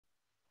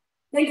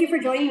Thank you for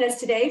joining us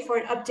today for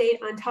an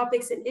update on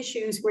topics and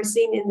issues we're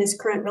seeing in this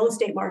current real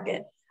estate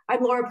market.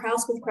 I'm Laura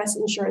Prowse with Crest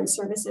Insurance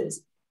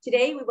Services.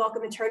 Today, we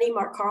welcome attorney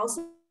Mark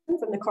Carlson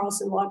from the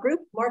Carlson Law Group.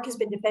 Mark has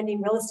been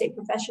defending real estate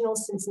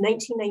professionals since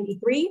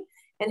 1993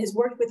 and has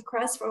worked with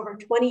Crest for over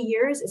 20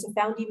 years as a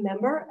founding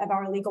member of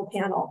our legal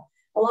panel.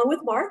 Along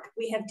with Mark,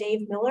 we have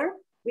Dave Miller,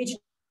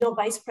 Regional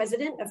Vice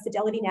President of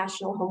Fidelity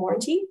National Home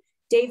Warranty.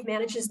 Dave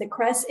manages the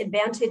Crest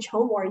Advantage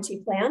Home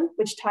Warranty Plan,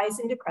 which ties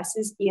into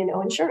Crest's E&O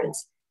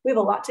insurance. We have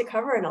a lot to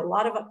cover and a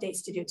lot of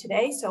updates to do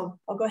today, so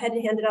I'll go ahead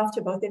and hand it off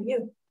to both of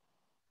you.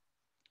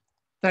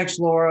 Thanks,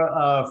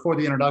 Laura, for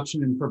the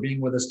introduction and for being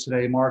with us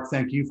today. Mark,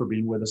 thank you for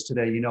being with us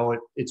today. You know,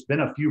 it's been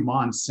a few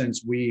months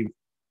since we've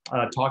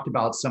talked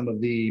about some of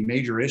the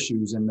major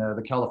issues in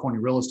the California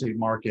real estate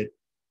market.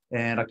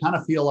 And I kind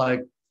of feel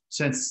like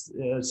since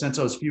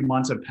those few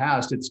months have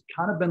passed, it's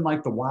kind of been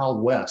like the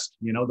Wild West.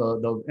 You know,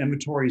 the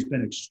inventory has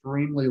been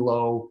extremely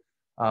low.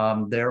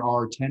 There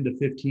are 10 to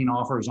 15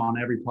 offers on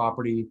every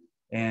property.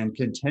 And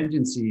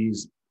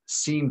contingencies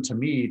seem to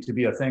me to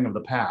be a thing of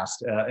the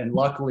past. And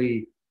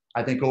luckily,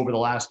 I think over the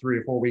last 3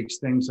 or 4 weeks,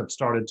 things have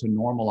started to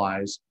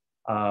normalize,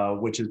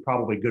 which is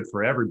probably good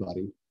for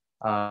everybody.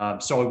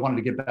 So I wanted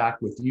to get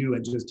back with you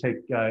and just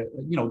take,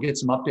 get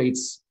some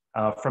updates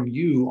from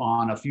you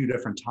on a few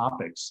different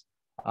topics.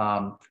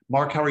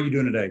 Mark, how are you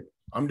doing today?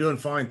 I'm doing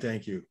fine,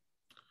 thank you.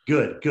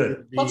 Good.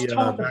 Let's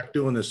talk back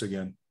doing this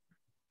again.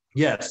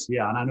 Yes,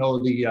 yeah, and I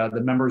know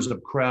the members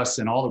of Crest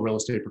and all the real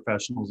estate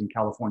professionals in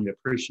California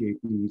appreciate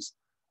these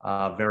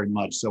very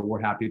much. So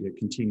we're happy to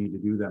continue to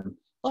do them.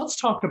 Let's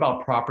talk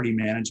about property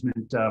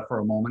management for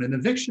a moment. An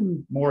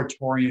eviction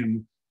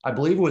moratorium, I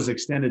believe, was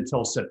extended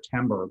till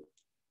September.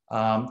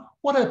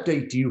 What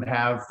update do you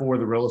have for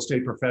the real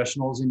estate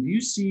professionals? And do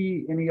you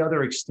see any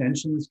other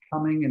extensions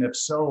coming? And if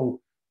so,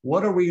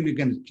 what are we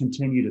going to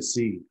continue to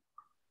see?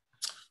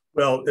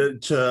 Well,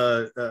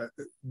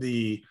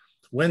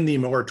 when the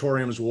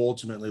moratoriums will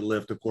ultimately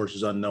lift, of course,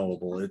 is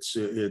unknowable. It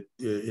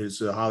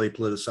is a highly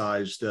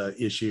politicized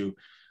issue.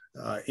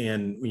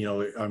 And, you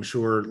know, I'm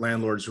sure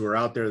landlords who are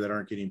out there that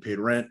aren't getting paid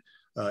rent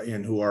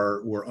and who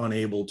were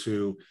unable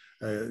to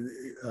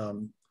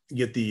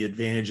get the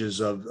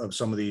advantages of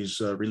some of these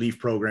relief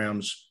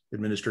programs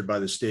administered by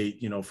the state,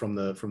 you know, from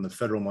the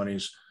federal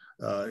monies,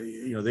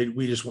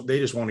 they just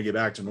want to get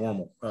back to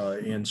normal.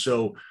 And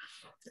so,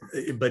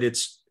 but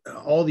it's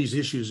all these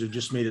issues have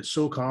just made it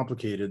so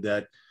complicated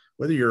that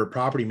whether you're a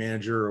property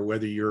manager or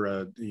whether you're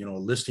a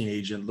listing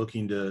agent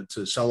looking to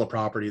sell a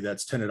property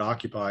that's tenant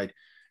occupied,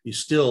 you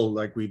still,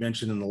 like we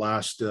mentioned in the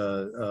last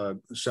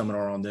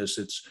seminar on this,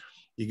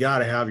 you got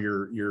to have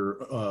your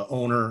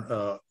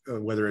owner,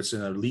 whether it's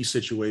in a lease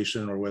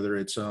situation or whether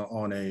it's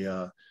on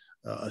a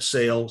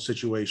sale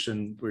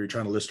situation where you're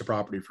trying to list a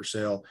property for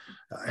sale,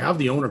 have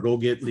the owner go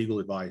get legal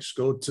advice,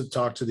 go to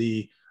talk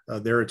to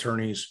their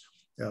attorneys,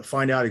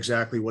 find out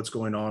exactly what's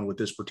going on with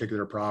this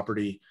particular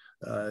property.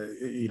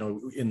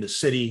 In the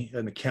city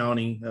and the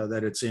county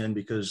that it's in,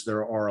 because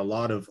there are a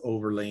lot of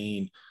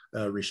overlaying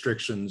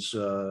restrictions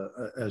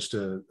as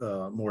to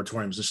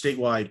moratoriums. The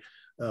statewide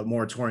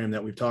moratorium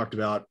that we've talked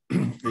about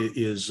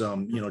is,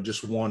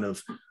 just one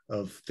of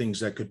things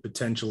that could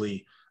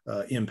potentially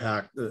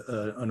impact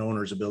an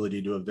owner's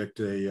ability to evict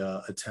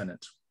a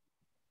tenant.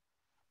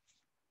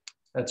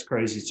 That's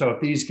crazy. So if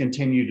these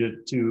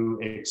continue to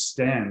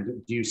extend,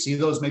 do you see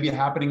those maybe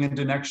happening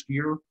into next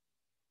year?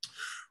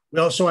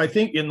 Well, so I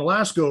think in the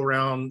last go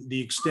around,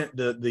 the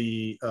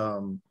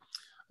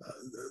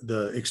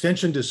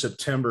extension to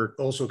September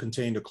also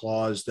contained a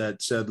clause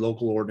that said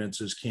local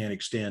ordinances can't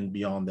extend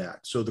beyond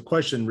that. So the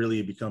question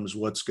really becomes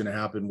what's going to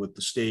happen with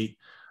the state.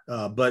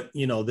 But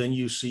then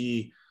you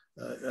see,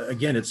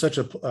 again, it's such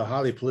a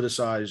highly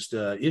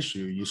politicized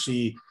issue. You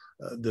see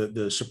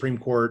the Supreme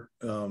Court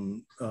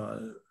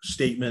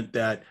statement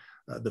that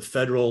the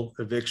federal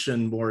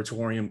eviction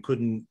moratorium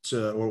couldn't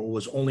or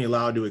was only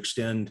allowed to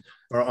extend,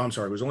 or I'm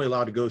sorry, was only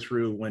allowed to go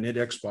through when it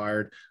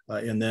expired.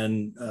 And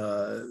then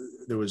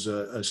there was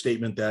a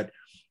statement that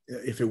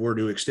if it were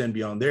to extend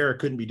beyond there, it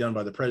couldn't be done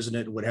by the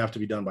president, it would have to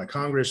be done by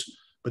Congress.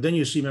 But then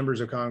you see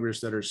members of Congress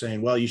that are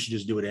saying, well, you should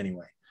just do it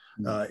anyway.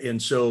 And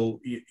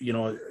so,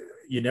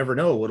 you never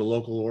know what a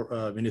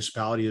local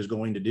municipality is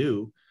going to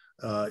do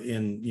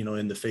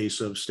in the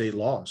face of state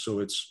law. So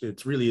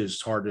it really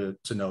is hard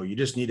to know. You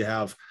just need to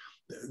have.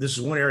 This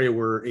is one area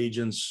where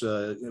agents,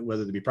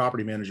 whether they be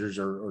property managers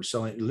or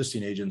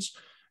listing agents,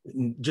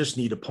 just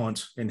need to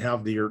punt and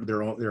have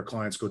their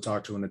clients go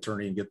talk to an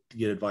attorney and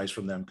get advice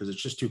from them, because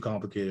it's just too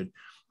complicated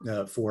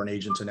for an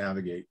agent to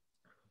navigate.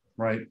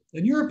 Right.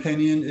 In your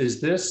opinion, is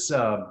this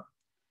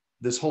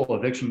whole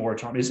eviction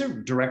moratorium, is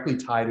it directly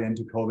tied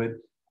into COVID?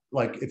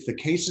 Like, if the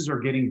cases are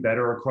getting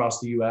better across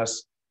the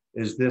U.S.,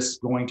 is this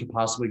going to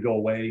possibly go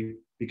away?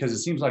 Because it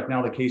seems like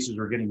now the cases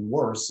are getting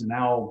worse, and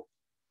now,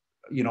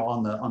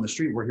 on the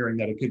street, we're hearing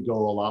that it could go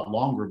a lot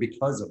longer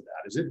because of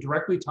that. Is it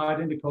directly tied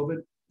into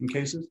COVID in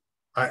cases?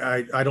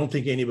 I don't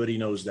think anybody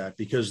knows that,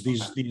 because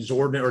these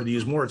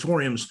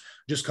moratoriums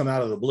just come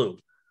out of the blue.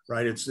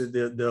 right? It's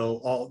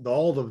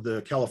all of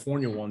the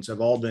California ones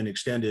have all been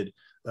extended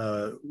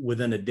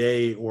within a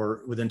day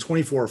or within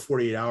 24 or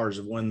 48 hours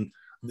of when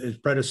its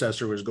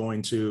predecessor was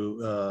going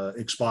to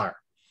expire.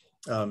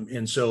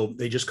 And so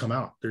they just come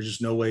out. There's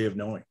just no way of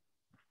knowing.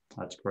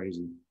 That's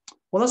crazy.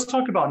 Well, let's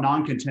talk about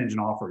non-contingent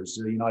offers.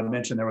 I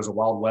mentioned there was a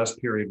Wild West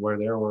period where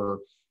there were,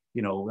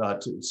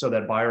 so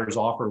that buyer's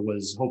offer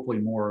was hopefully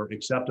more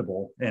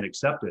acceptable and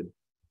accepted.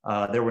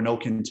 There were no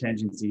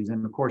contingencies.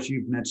 And of course,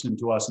 you've mentioned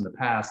to us in the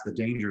past the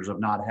dangers of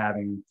not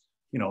having,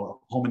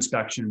 home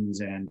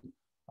inspections and,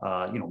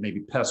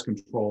 maybe pest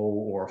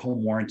control or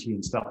home warranty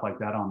and stuff like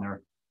that on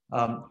there.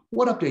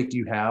 What update do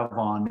you have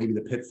on maybe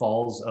the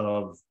pitfalls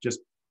of just,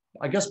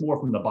 I guess, more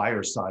from the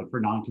buyer's side for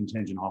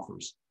non-contingent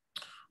offers?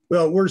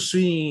 Well, we're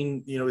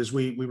seeing, as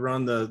we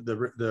run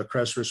the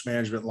CREST risk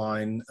management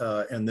line,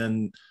 and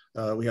then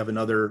we have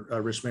another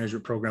risk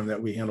management program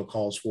that we handle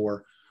calls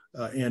for.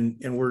 And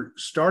we're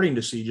starting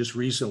to see just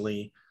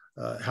recently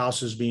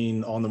houses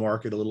being on the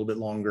market a little bit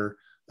longer,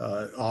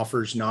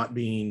 offers not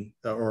being,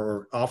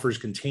 or offers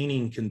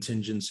containing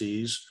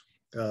contingencies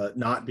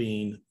not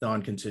being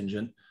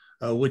non-contingent,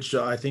 which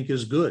I think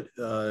is good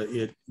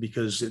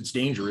because it's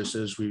dangerous,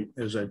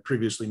 as I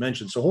previously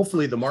mentioned. So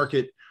hopefully the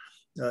market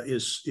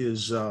and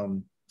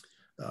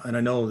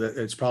I know that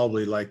it's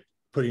probably like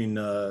putting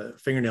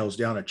fingernails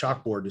down a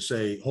chalkboard to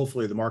say,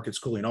 hopefully the market's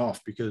cooling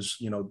off, because,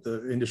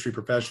 the industry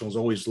professionals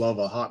always love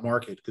a hot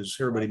market because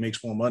everybody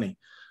makes more money.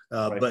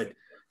 Right. But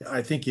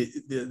I think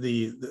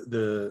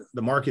the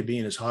market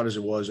being as hot as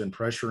it was and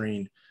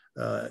pressuring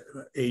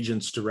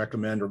agents to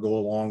recommend or go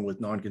along with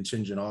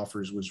non-contingent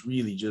offers was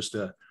really just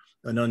an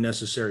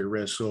unnecessary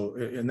risk. So,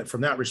 and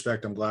from that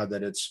respect, I'm glad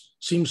that it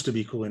seems to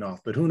be cooling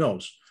off, but who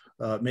knows?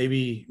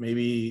 Maybe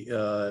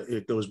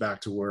it goes back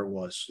to where it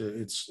was.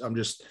 I'm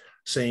just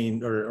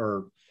saying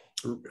or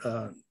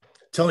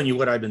telling you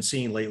what I've been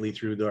seeing lately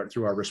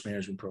through our risk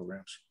management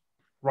programs.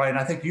 Right, and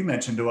I think you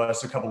mentioned to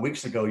us a couple of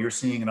weeks ago, you're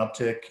seeing an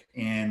uptick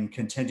in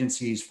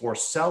contingencies for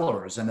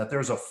sellers, and that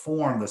there's a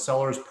form, the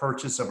seller's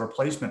purchase of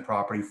replacement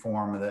property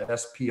form, the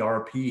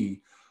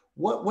SPRP.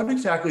 What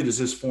exactly does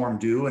this form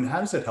do, and how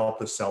does it help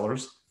the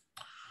sellers?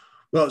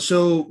 Well,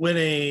 so when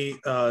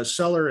a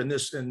seller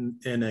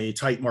in a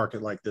tight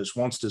market like this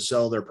wants to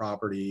sell their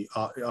property,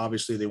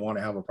 obviously they want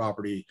to have a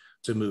property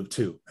to move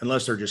to,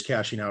 unless they're just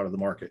cashing out of the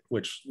market,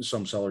 which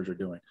some sellers are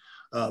doing.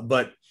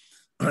 But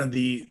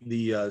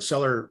the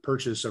seller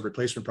purchase of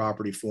replacement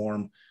property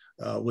form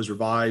was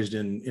revised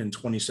in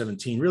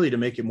 2017, really to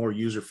make it more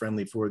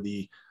user-friendly for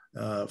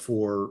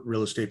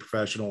real estate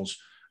professionals.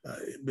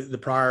 The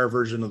prior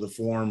version of the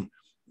form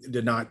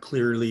did not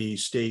clearly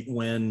state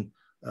when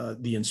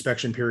the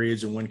inspection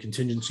periods and when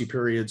contingency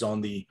periods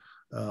on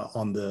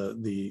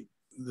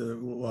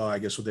well, I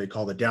guess what they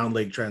call the down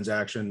leg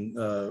transaction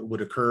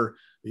would occur.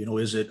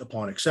 Is it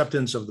upon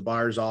acceptance of the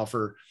buyer's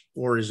offer,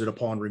 or is it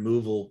upon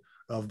removal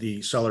of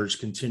the seller's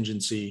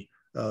contingency,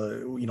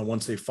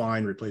 once they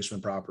find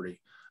replacement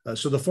property?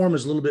 So the form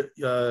is a little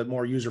bit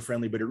more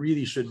user-friendly, but it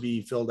really should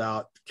be filled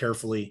out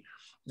carefully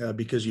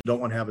because you don't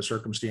want to have a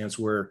circumstance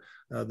where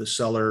the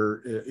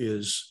seller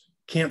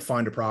can't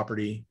find a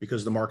property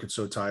because the market's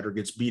so tight, or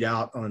gets beat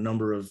out on a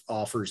number of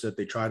offers that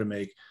they try to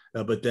make,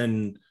 but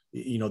then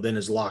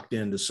is locked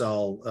in to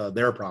sell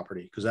their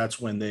property, because that's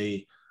when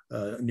they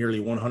nearly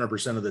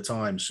 100% of the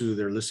time sue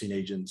their listing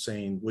agent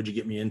saying, "What'd you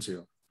get me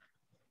into?"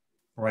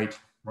 Right.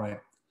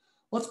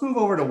 Let's move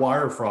over to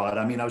wire fraud.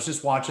 I mean, I was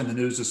just watching the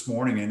news this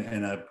morning,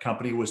 and a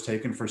company was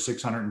taken for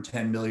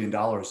 $610 million.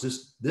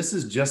 This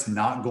is just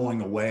not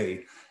going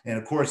away. And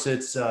of course,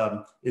 it's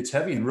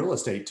heavy in real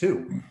estate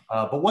too.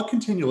 But what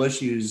continual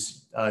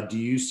issues do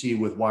you see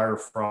with wire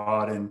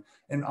fraud?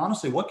 And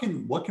honestly, what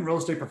can real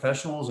estate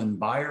professionals and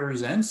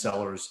buyers and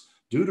sellers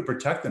do to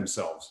protect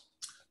themselves?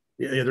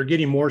 Yeah, they're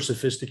getting more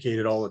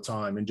sophisticated all the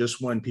time. And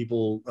just when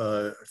people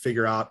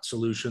figure out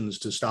solutions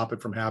to stop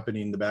it from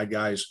happening, the bad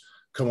guys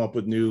come up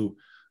with new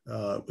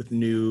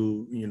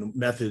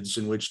methods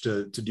in which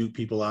to dupe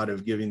people out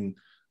of giving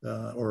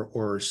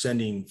or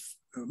sending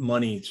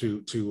money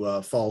to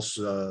false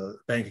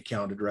bank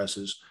account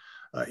addresses.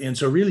 And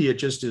so really it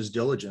just is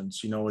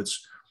diligence.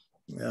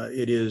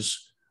 It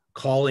is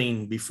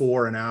calling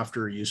before and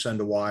after you send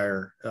a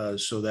wire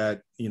so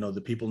that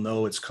the people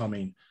know it's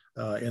coming.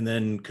 And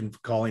then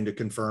calling to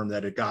confirm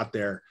that it got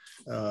there.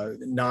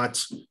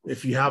 Not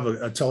if you have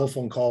a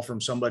telephone call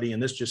from somebody,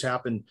 and this just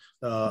happened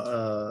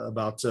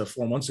about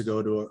 4 months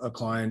ago to a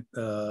client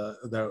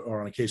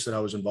or on a case that I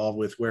was involved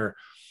with, where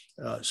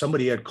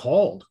somebody had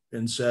called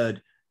and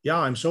said, "Yeah,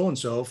 I'm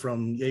so-and-so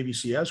from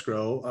ABC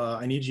Escrow.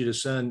 I need you to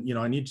send,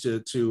 I need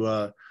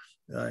to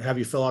have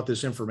you fill out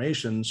this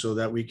information so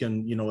that we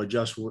can,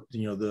 adjust,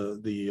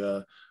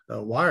 the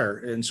wire."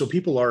 And so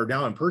people are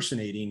now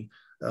impersonating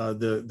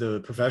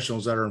the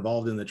professionals that are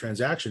involved in the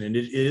transaction. And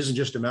it isn't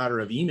just a matter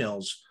of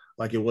emails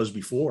like it was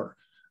before.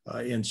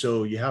 And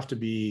so you have to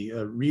be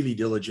really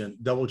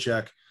diligent, double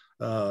check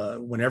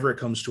whenever it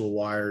comes to a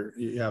wire.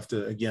 You have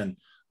to, again,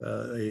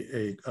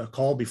 a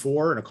call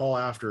before and a call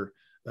after,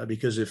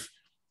 because if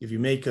if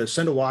you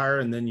send a wire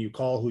and then you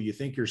call who you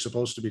think you're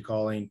supposed to be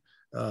calling,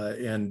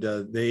 and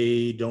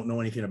they don't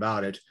know anything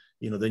about it,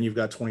 then you've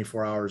got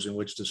 24 hours in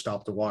which to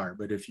stop the wire.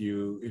 But if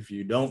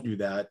you don't do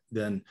that,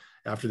 then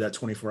after that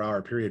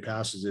 24-hour period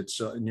passes,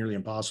 it's nearly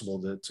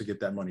impossible to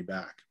get that money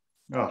back.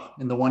 Oh,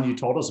 and the one you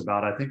told us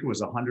about, I think it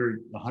was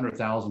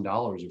 $100,000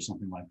 or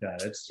something like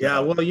that. It's yeah,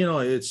 well,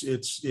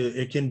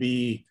 it can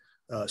be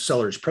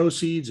seller's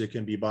proceeds, it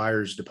can be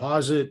buyer's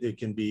deposit, it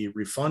can be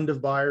refund of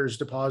buyer's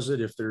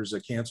deposit if there's a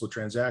canceled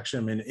transaction.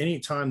 I mean, any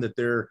time that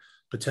there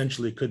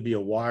potentially could be a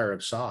wire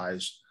of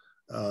size,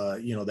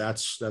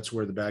 that's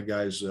where the bad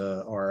guys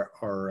are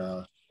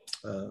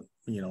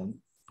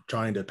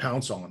trying to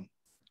pounce on.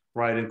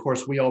 Right. And of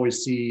course, we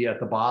always see at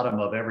the bottom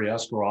of every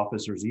escrow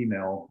officer's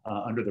email,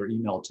 under their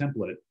email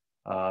template,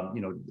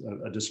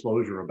 a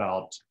disclosure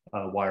about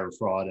wire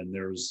fraud. And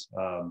there's,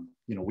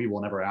 we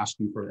will never ask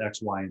you for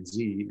X, Y, and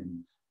Z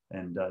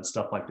and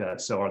stuff like that.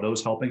 So are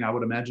those helping, I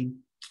would imagine?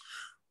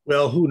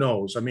 Well, who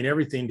knows? I mean,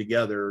 everything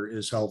together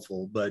is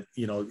helpful, but,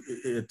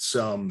 it's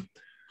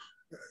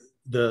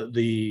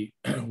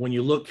when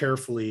you look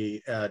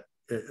carefully at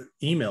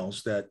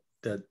emails that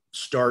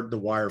start the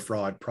wire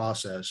fraud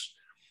process,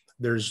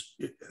 there's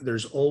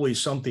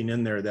always something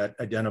in there that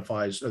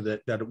identifies, or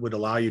that would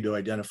allow you to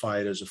identify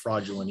it as a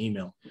fraudulent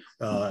email.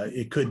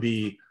 It could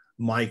be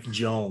Mike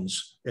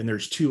Jones, and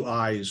there's 2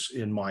 I's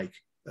in Mike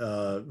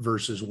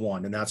versus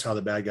 1, and that's how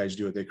the bad guys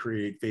do it. They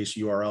create fake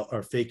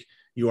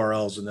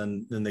URLs,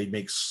 and then they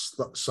make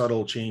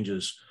subtle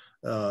changes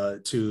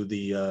to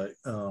the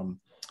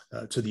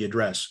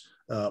address.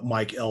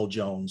 Mike L.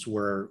 Jones,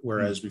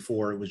 whereas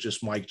before it was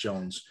just Mike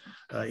Jones.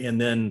 And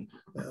then,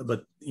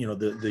 but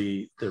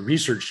the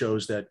research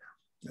shows that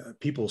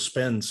people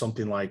spend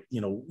something like,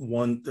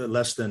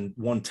 less than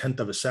 1/10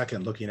 of a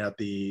second looking at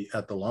the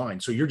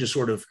line. So you're just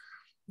sort of,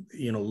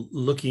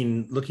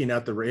 looking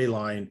at the ray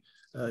line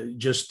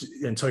just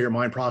until your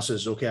mind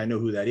processes, okay, I know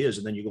who that is.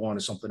 And then you go on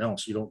to something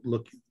else.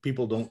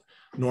 People don't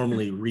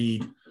normally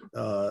read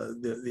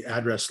the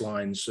address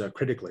lines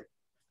critically.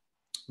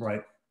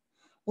 Right.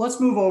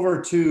 Let's move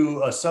over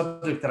to a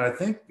subject that I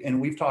think,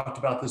 and we've talked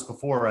about this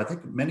before, I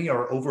think many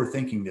are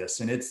overthinking this,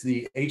 and it's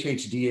the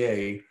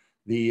HHDA,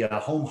 the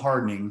home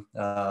hardening.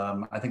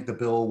 I think the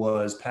bill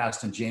was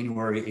passed in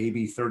January,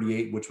 AB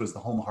 38, which was the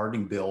home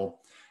hardening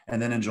bill.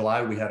 And then in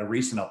July, we had a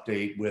recent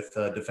update with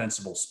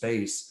defensible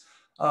space.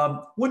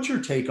 What's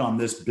your take on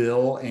this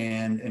bill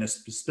and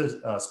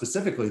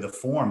specifically the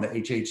form, the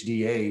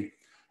HHDA,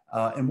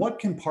 and what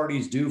can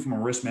parties do from a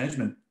risk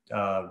management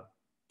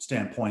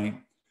standpoint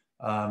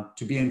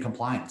to be in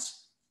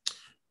compliance?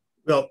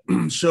 Well,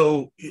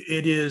 so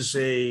it is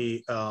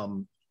an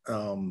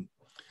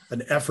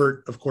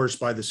effort, of course,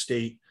 by the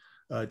state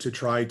to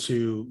try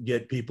to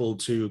get people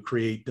to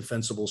create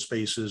defensible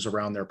spaces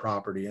around their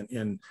property,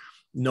 and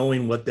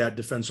knowing what that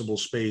defensible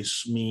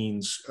space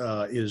means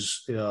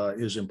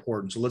is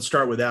important. So let's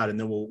start with that, and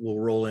then we'll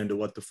roll into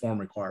what the form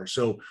requires.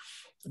 So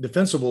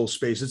defensible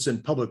space, it's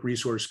in Public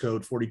Resource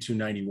Code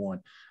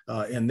 4291,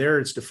 and there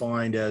it's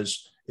defined as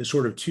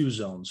sort of 2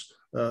 zones.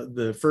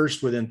 The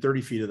first within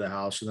 30 feet of the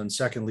house, and then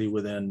secondly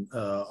within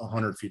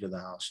 100 feet of the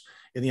house.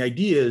 And the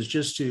idea is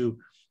just to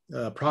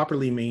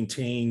properly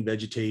maintain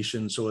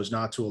vegetation so as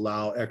not to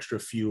allow extra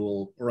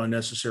fuel or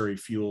unnecessary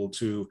fuel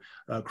to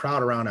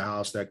crowd around a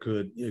house that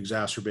could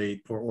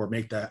exacerbate or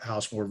make that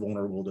house more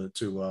vulnerable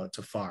to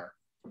fire.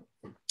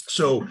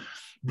 So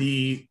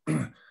there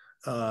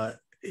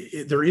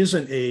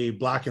isn't a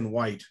black and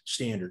white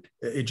standard.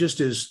 It just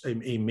is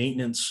a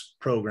maintenance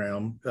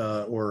program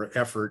or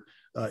effort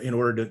in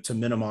order to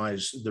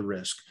minimize the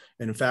risk.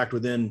 And in fact,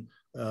 within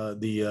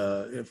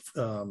the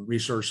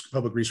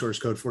Public Resource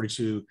Code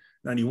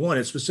 4291,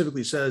 it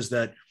specifically says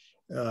that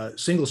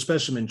single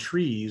specimen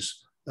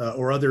trees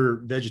or other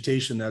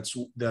vegetation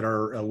that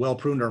are well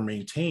pruned or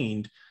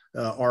maintained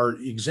are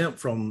exempt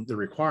from the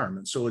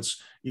requirements. So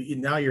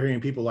now you're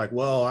hearing people like,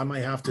 well, I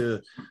might have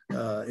to,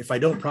 if I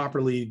don't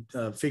properly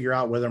figure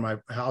out whether my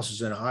house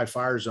is in a high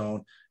fire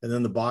zone, and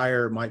then the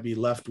buyer might be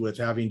left with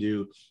having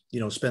to,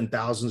 spend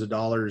thousands of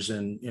dollars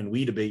in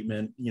weed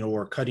abatement,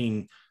 or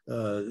cutting,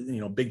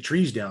 big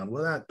trees down.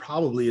 Well, that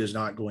probably is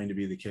not going to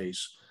be the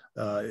case.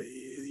 I've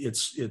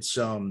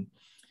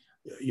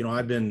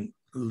been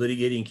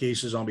litigating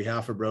cases on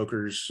behalf of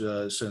brokers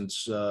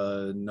since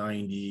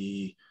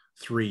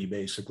 93,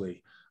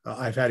 basically.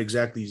 I've had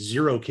exactly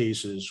 0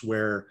 cases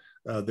where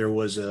there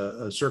was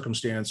a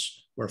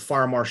circumstance where a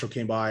fire marshal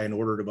came by and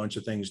ordered a bunch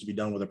of things to be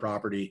done with the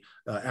property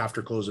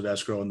after close of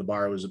escrow, and the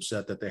buyer was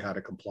upset that they had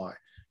to comply.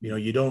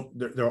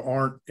 There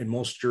aren't in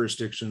most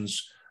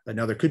jurisdictions.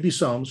 Now there could be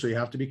some, so you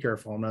have to be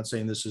careful. I'm not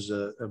saying this is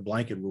a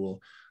blanket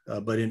rule,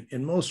 but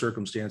in most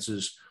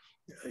circumstances,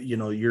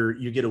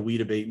 you get a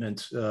weed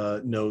abatement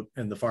note,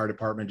 and the fire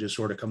department just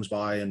sort of comes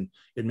by and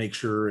makes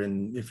sure.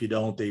 And if you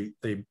don't, they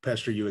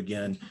pester you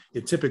again.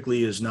 It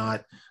typically is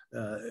not,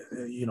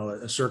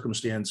 a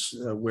circumstance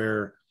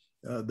where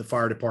the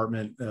fire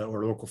department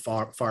or local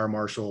fire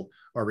marshal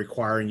are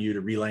requiring you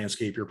to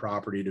re-landscape your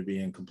property to be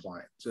in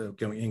compliance.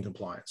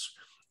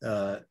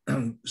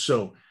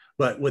 So,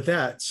 But with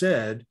that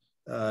said,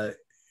 the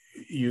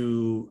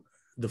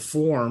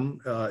form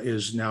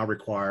is now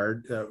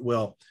required.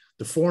 Well,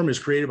 the form is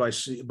created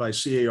by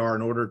CAR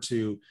in order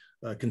to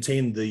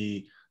contain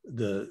the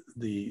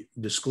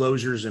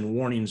disclosures and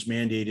warnings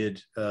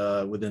mandated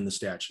within the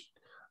statute.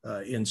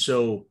 And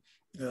so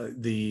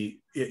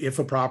if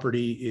a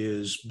property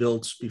is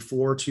built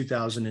before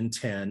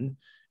 2010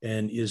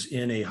 and is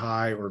in a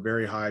high or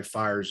very high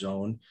fire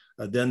zone,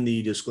 then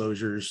the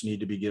disclosures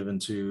need to be given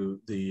to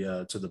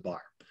the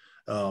buyer.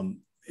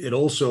 It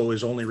also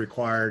is only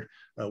required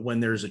when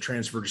there's a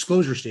transfer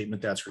disclosure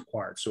statement that's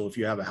required. So if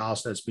you have a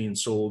house that's being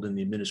sold in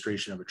the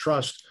administration of a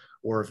trust,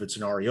 or if it's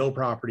an REO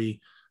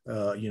property,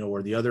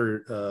 or the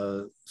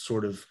other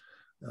sort of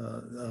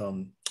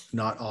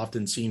not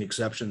often seen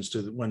exceptions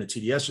to when a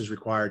TDS is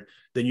required,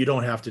 then you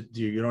don't have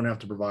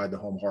to provide the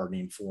home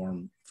hardening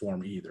form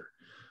either.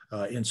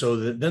 And so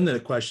then the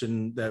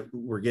question that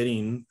we're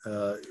getting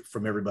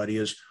from everybody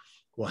is,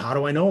 well, how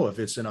do I know if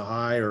it's in a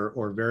high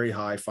or very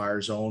high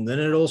fire zone? Then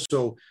it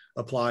also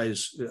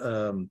applies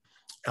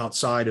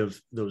outside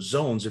of those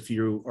zones if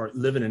you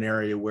live in an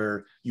area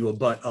where you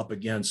abut up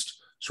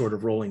against sort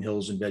of rolling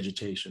hills and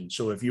vegetation.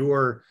 So if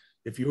you're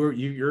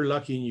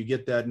lucky and you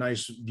get that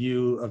nice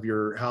view of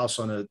your house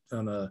on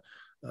a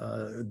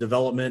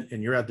development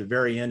and you're at the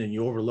very end and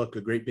you overlook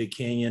a great big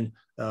canyon,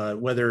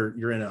 whether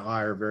you're in a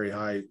high or very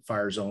high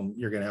fire zone,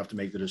 you're going to have to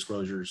make the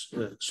disclosures,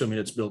 assuming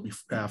it's built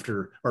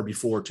after or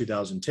before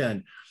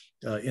 2010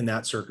 in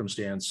that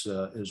circumstance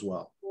as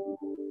well.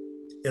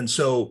 And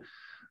so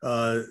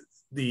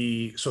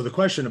the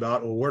question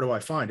about, well, where do I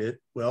find it?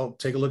 Well,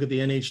 take a look at the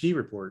NHD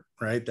report,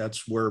 right?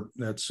 That's where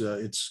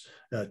it's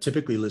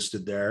typically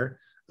listed there.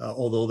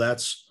 Although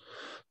that's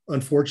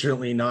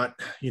unfortunately not,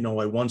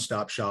 a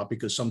one-stop shop,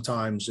 because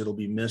sometimes it'll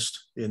be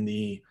missed in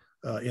the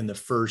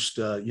first,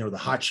 the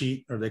hot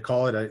sheet, or they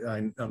call it.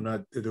 I'm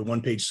not the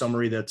one-page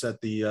summary that's at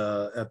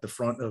the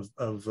front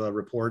of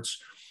reports.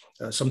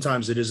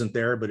 Sometimes it isn't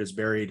there, but it's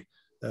buried,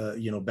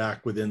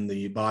 back within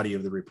the body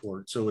of the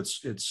report. So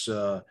it's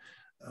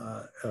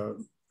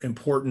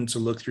important to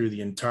look through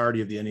the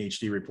entirety of the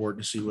NHD report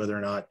to see whether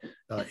or not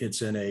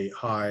it's in a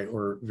high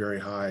or very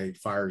high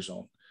fire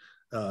zone.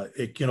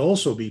 It can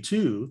also be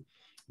too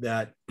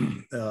that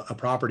a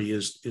property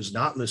is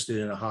not listed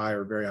in a high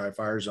or very high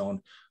fire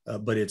zone,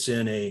 but it's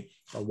in a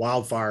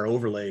wildfire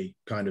overlay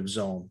kind of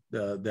zone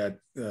that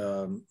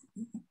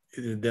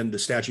then the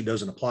statute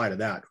doesn't apply to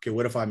that. Okay,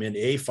 what if I'm in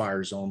a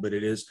fire zone, but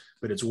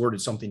it's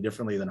worded something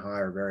differently than high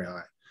or very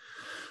high?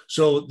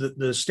 So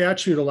the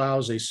statute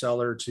allows a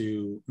seller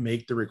to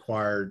make the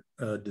required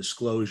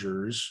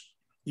disclosures,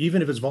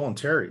 even if it's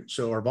voluntary.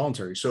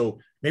 So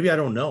maybe I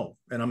don't know,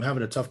 and I'm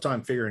having a tough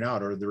time figuring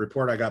out, or the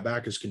report I got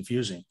back is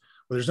confusing.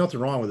 Well, there's nothing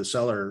wrong with the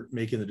seller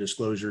making the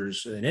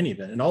disclosures in any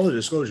event. And all the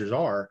disclosures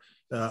are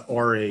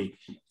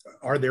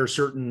there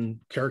certain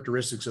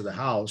characteristics of the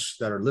house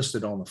that are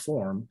listed on the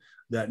form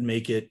that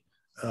make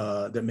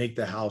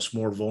the house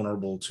more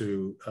vulnerable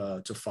to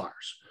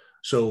fires.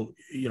 So,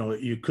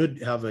 you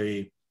could have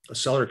a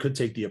seller could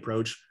take the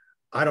approach,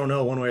 I don't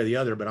know one way or the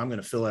other, but I'm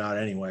going to fill it out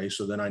anyway.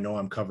 So then I know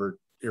I'm covered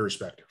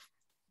irrespective.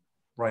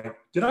 Right.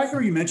 Did I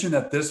hear you mention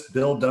that this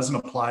bill doesn't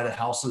apply to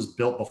houses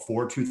built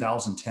before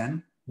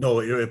 2010? No,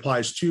 it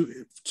applies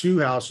to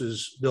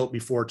houses built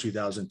before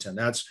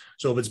 2010.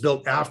 So if it's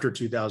built after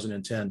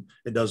 2010,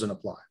 it doesn't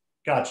apply.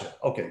 Gotcha.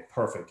 Okay,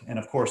 perfect. And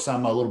of course,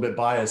 I'm a little bit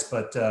biased,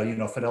 but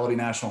Fidelity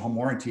National Home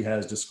Warranty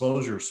has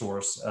disclosure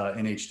source,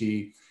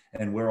 NHD,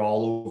 and we're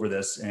all over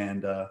this.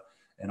 And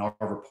our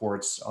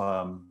reports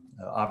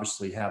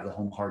obviously have the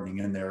home hardening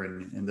in there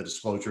and the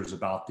disclosures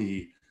about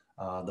the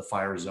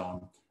fire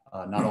zone,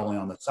 not only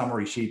on the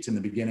summary sheets in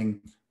the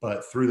beginning,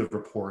 but through the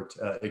report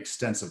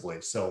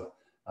extensively. So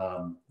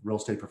real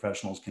estate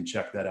professionals can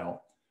check that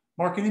out.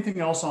 Mark, anything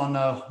else on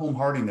home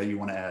hardening that you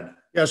want to add?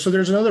 Yeah, so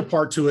there's another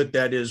part to it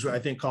that is, I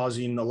think,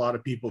 causing a lot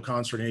of people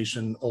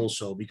consternation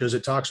also, because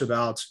it talks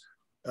about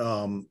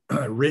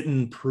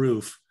written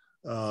proof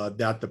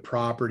that the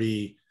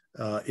property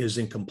is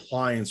in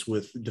compliance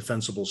with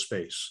defensible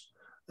space.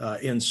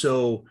 And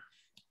so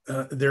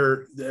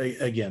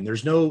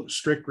there's no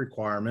strict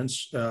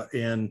requirements,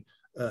 and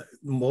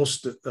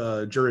most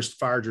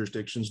fire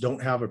jurisdictions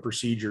don't have a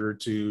procedure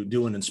to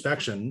do an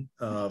inspection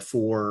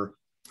for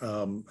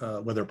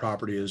whether a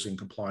property is in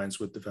compliance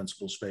with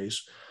defensible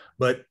space.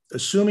 But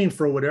assuming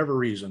for whatever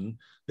reason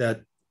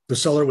that the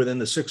seller within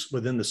the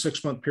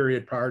 6-month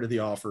period prior to the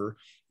offer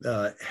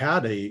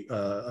had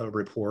a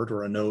report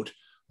or a note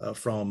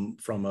from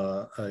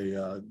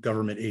a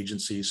government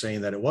agency saying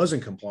that it was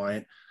in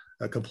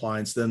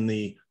compliance, then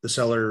the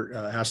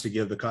seller has to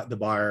give the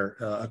buyer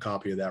a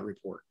copy of that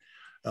report.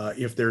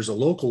 If there's a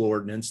local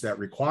ordinance that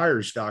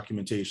requires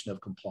documentation of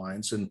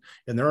compliance, and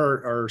there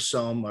are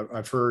some,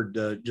 I've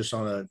heard just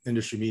on an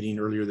industry meeting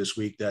earlier this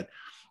week that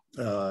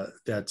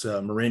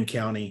Marin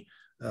County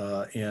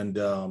and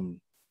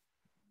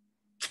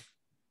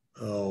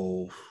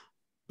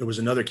there was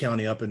another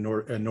county up in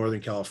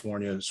Northern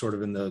California, sort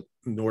of in the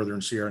northern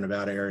Sierra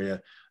Nevada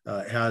area,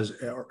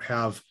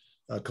 have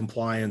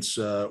compliance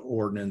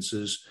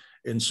ordinances.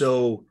 And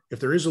so if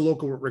there is a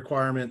local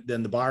requirement,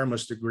 then the buyer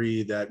must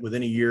agree that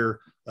within a year,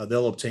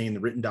 they'll obtain the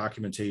written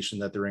documentation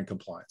that they're in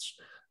compliance.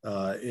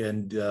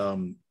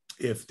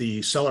 If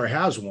the seller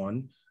has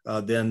one,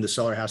 then the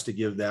seller has to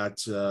give that,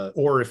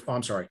 or if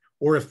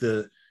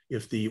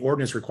the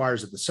ordinance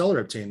requires that the seller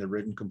obtain the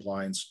written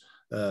compliance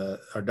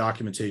or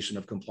documentation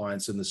of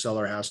compliance, then the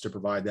seller has to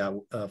provide that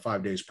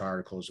 5 days prior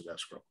to close of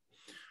escrow.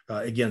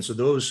 Again, so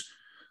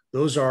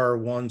those are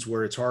ones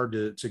where it's hard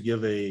to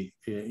give a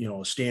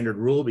standard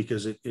rule,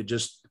 because it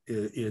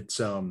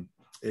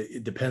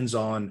depends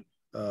on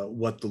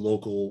what the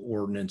local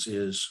ordinance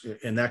is,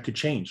 and that could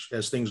change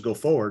as things go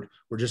forward.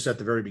 We're just at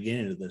the very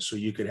beginning of this, so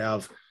you could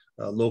have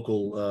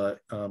local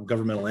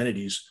governmental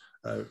entities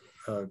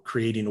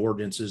creating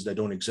ordinances that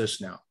don't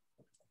exist now.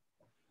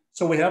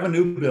 So we have a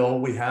new bill,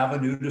 we have a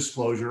new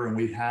disclosure, and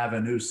we have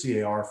a new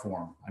CAR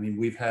form. I mean,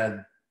 we've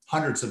had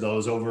hundreds of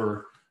those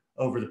over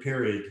the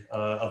period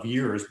of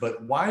years,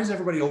 but why is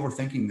everybody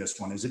overthinking this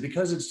one? Is it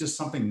because it's just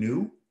something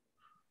new?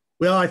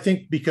 Well, I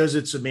think because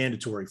it's a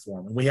mandatory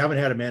form, and we haven't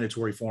had a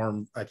mandatory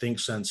form, I think,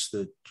 since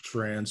the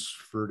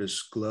transfer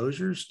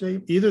disclosure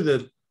state,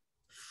 either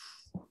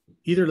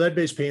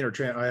lead-based paint or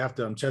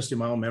I'm testing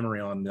my own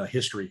memory on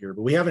history here,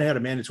 but we haven't had a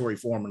mandatory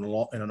form in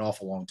an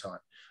awful long time.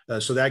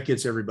 So that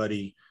gets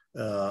everybody,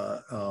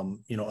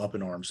 up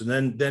in arms.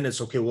 And then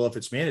it's okay. Well, if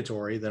it's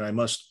mandatory, then I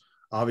must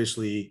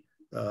obviously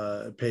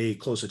pay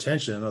close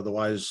attention.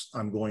 Otherwise,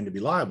 I'm going to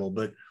be liable.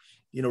 But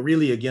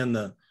really,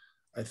 again,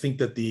 I think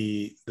that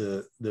the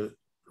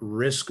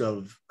risk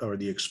of, or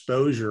the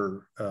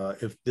exposure,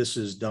 if this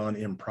is done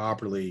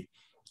improperly,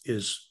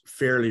 is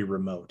fairly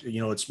remote.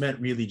 It's meant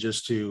really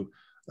just to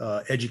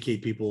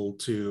educate people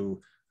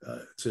to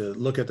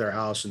look at their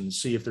house and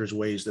see if there's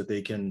ways that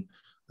they can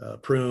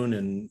prune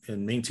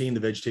and maintain the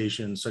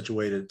vegetation in such a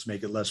way to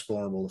make it less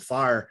vulnerable to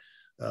fire.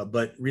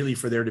 But really,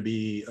 for there to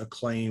be a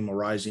claim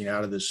arising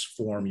out of this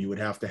form, you would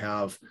have to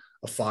have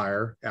a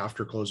fire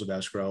after close of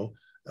escrow,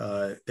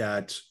 and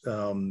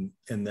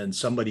then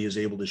somebody is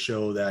able to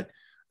show that,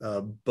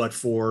 but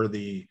for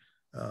the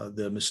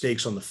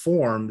mistakes on the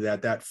form,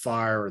 that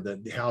fire, or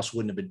that the house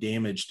wouldn't have been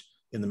damaged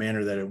in the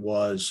manner that it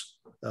was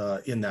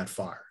in that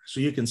fire. So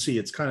you can see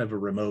it's kind of a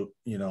remote,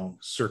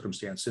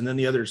 circumstance. And then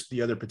the other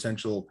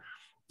potential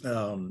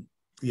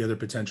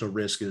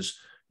risk is,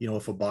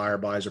 if a buyer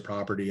buys a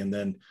property and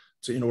then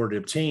in order to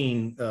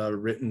obtain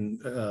written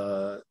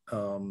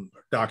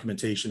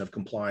documentation of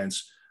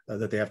compliance,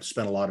 that they have to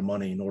spend a lot of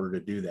money in order to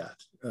do that,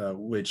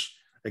 which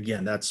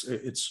again,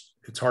 it's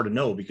hard to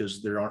know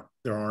because there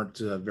aren't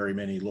very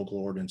many local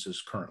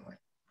ordinances currently.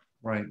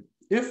 Right.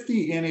 If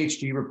the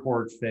NHD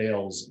report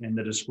fails and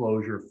the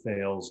disclosure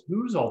fails,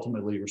 who's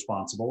ultimately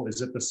responsible?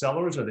 Is it the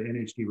sellers or the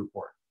NHD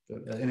report, the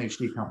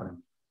NHD company?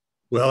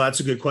 Well,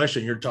 that's a good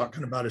question. You're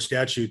talking about a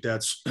statute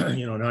that's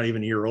not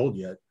even a year old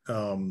yet.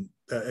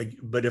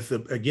 But if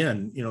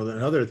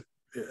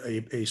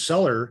a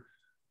seller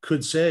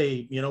could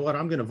say, you know what,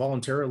 I'm going to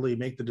voluntarily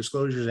make the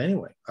disclosures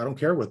anyway. I don't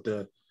care what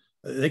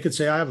they could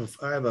say. I have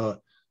an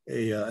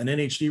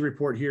NHD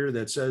report here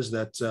that says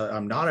that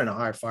I'm not in a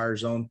high fire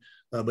zone,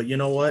 but you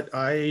know what,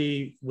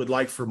 I would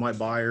like for my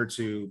buyer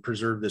to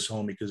preserve this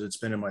home because it's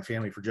been in my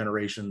family for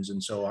generations,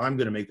 and so I'm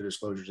going to make the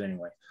disclosures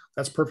anyway.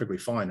 That's perfectly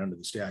fine under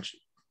the statute.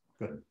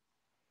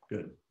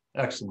 Good,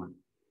 excellent.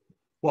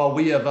 Well,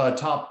 we have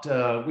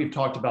we've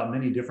talked about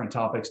many different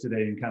topics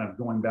today, and kind of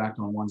going back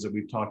on ones that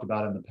we've talked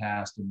about in the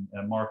past. And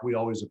Mark, we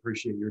always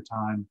appreciate your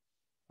time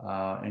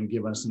and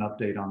give us an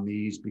update on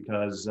these,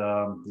 because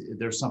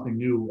there's something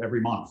new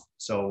every month.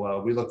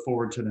 So we look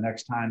forward to the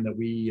next time that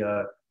we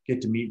get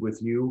to meet with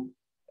you.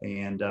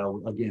 And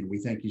again, we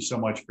thank you so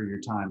much for your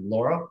time.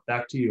 Laura,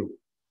 back to you.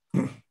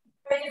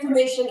 Great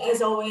information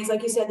as always.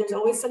 Like you said, there's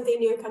always something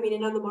new coming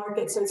in on the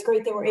market. So it's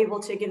great that we're able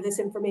to give this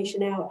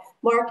information out.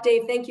 Mark,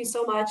 Dave, thank you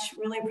so much.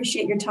 Really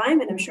appreciate your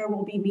time, and I'm sure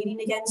we'll be meeting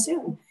again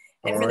soon.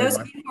 And for those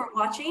of you who are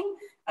watching,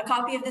 a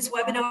copy of this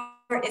webinar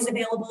is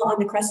available on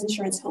the Crest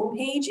Insurance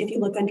homepage if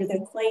you look under the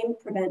Claim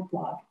Prevent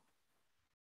blog.